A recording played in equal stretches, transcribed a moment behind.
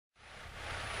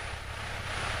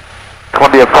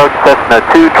Columbia approach, Cessna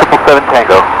 2777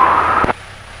 Tango.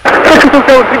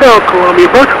 2777 Tango, Columbia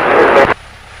approach.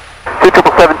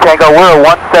 2777 Tango, we're a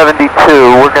 172.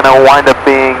 We're going to wind up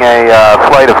being a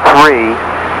flight of 3.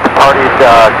 Departed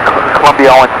Columbia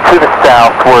Owens to the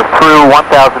south. We're through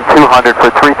 1,200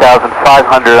 for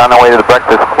 3,500 on our way to the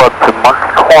Breakfast Club to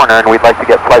Moncks Corner, and we'd like to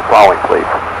get flight following, please.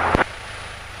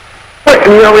 Right,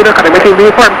 and we're going to make a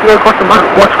VFR and across to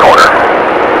Moncks Corner.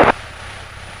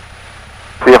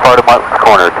 VFR to Moncks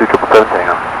Corner, 2777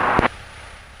 Tango.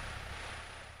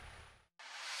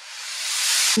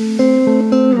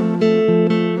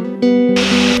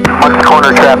 Moncks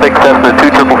Corner traffic, Cessna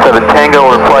 2777 Tango.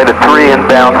 We're flight of 3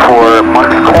 inbound for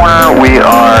Moncks Corner. We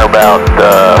are about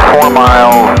 4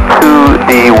 miles to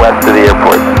the west of the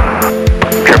airport.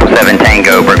 777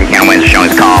 Tango, Berkeley County winds are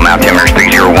showing as calm. Altimeter is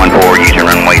 3014, using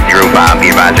runway 05. Be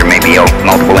advised there may be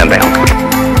multiple inbound.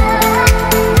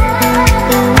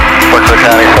 Berkeley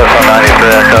County Cessna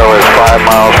 93 Echo is 5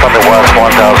 miles from the west,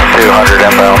 1,200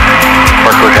 inbound.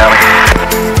 Berkeley County.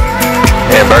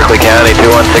 And Berkeley County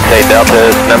 2168 Delta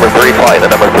is number 3 flight,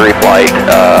 the number 3 flight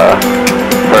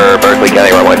for Berkeley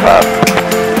County runway 5.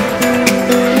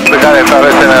 Berkeley County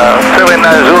Southwest in a 79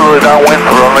 Zulu downwind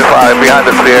for runway 5 behind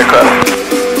us the aircraft.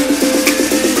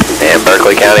 And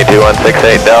Berkeley County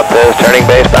 2168 Delta is turning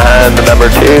base behind the number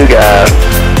 2 guy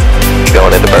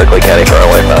going into Berkeley County for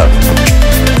runway 5.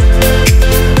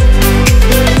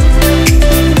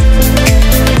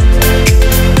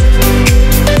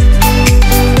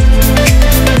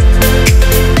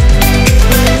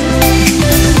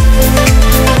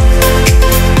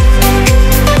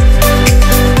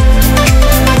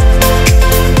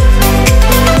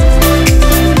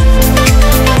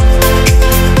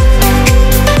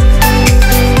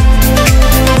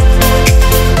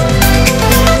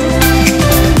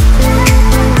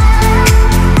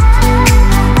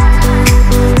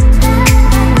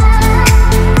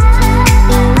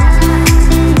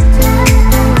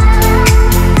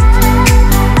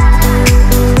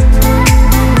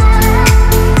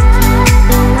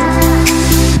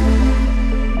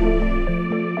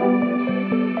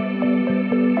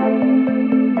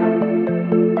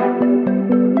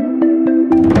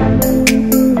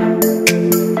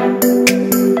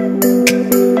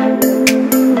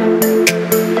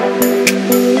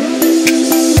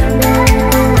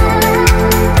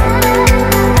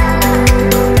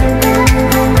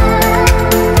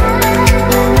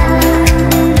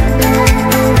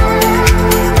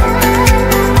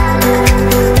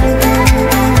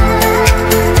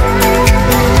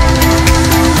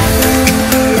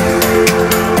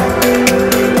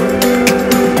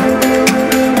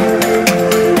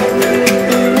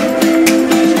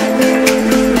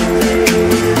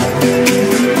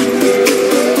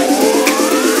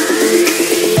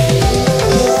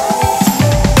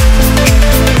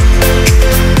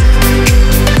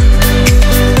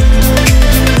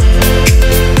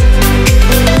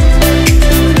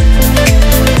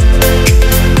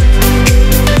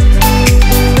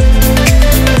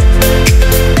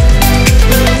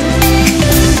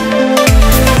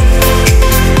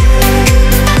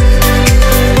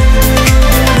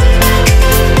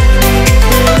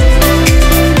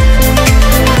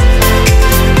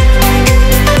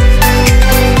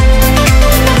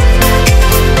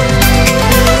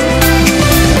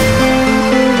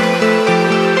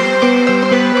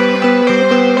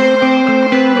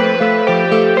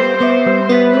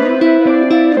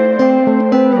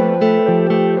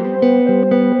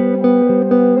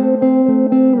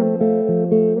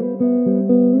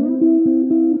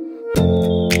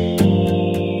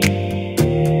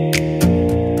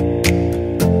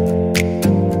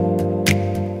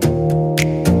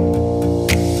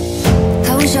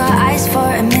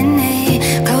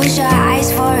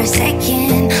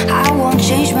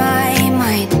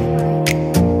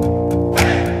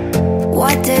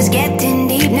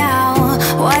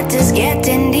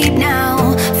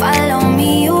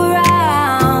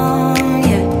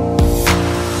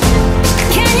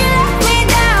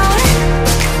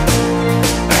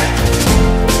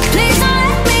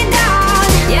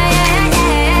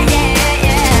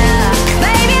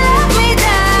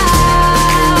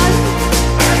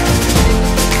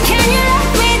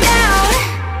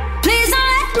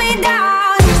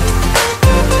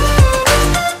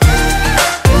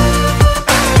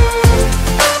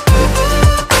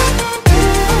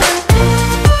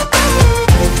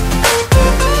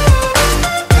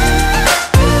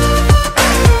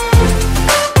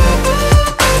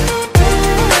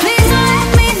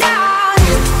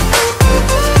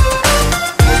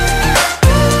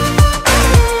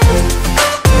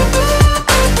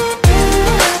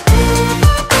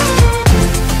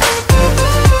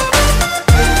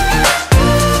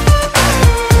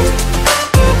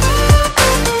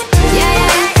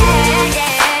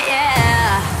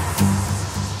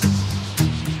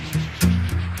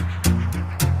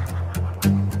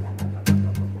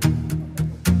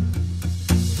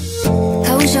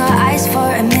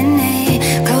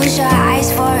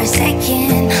 a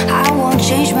second, I won't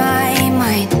change my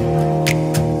mind.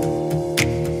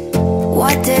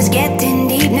 What is getting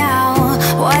deep now?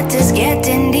 What is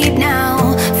getting deep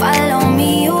now? Follow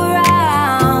me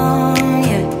around,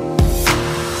 yeah.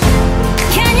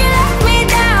 Can you let me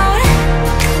down?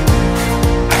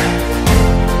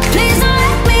 Please don't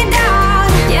let me down.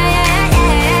 Yeah, yeah,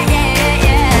 yeah, yeah,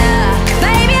 yeah.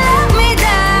 Baby, let me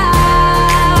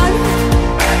down.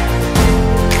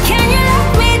 Can you let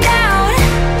me down?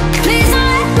 Please don't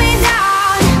let me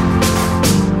down.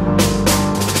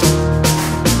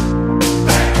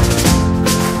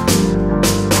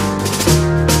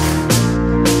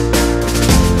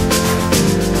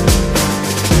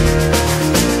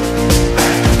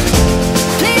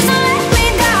 Please don't let me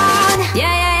down.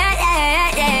 Yeah, yeah,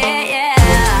 yeah, yeah, yeah, yeah. Please don't let me down. Yeah, yeah, yeah, yeah,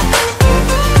 yeah.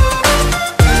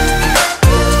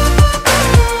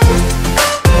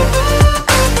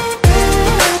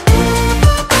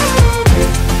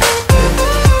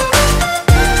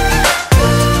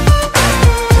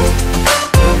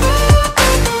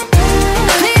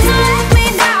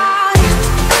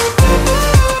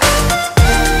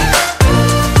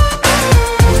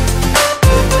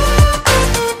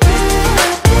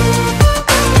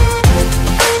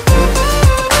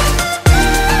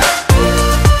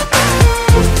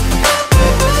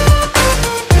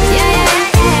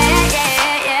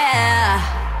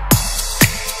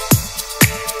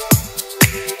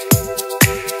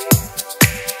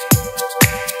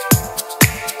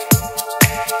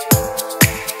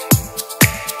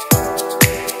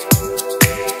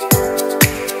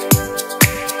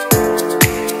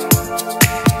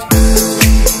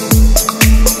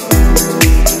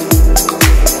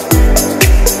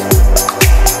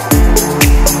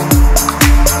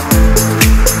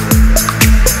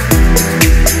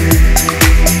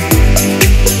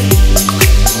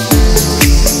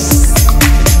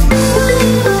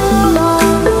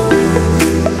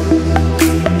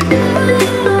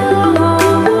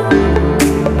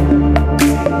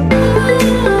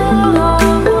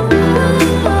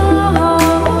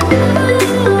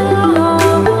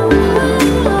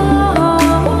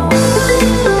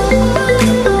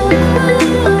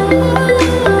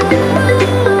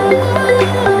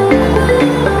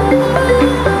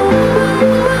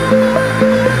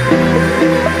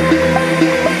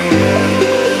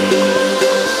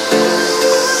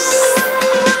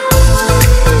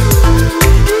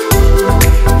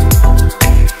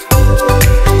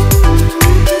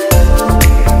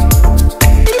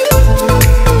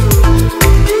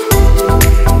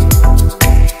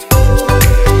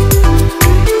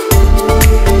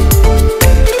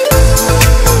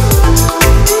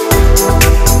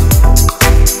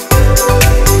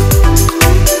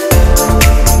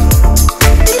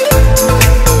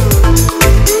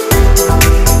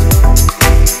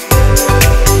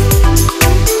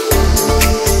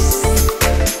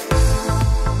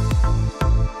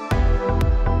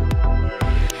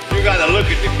 You got to look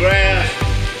at the grass.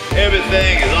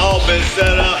 Everything has all been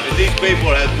set up, and these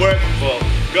people have worked for a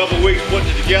couple weeks putting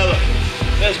it together.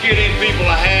 Let's give these people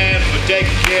a hand for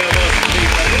taking care of us.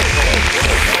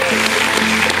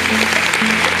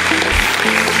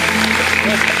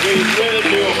 We really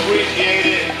do appreciate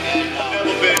it, and I've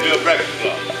never been to a breakfast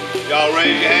club. Y'all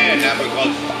raise your hand now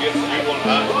because you want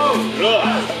to. Look,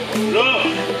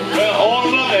 all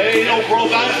of them, there ain't no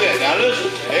broke out there. Now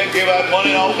listen, they give out money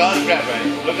and all kinds of crap,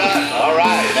 man. Look out, all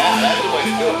right.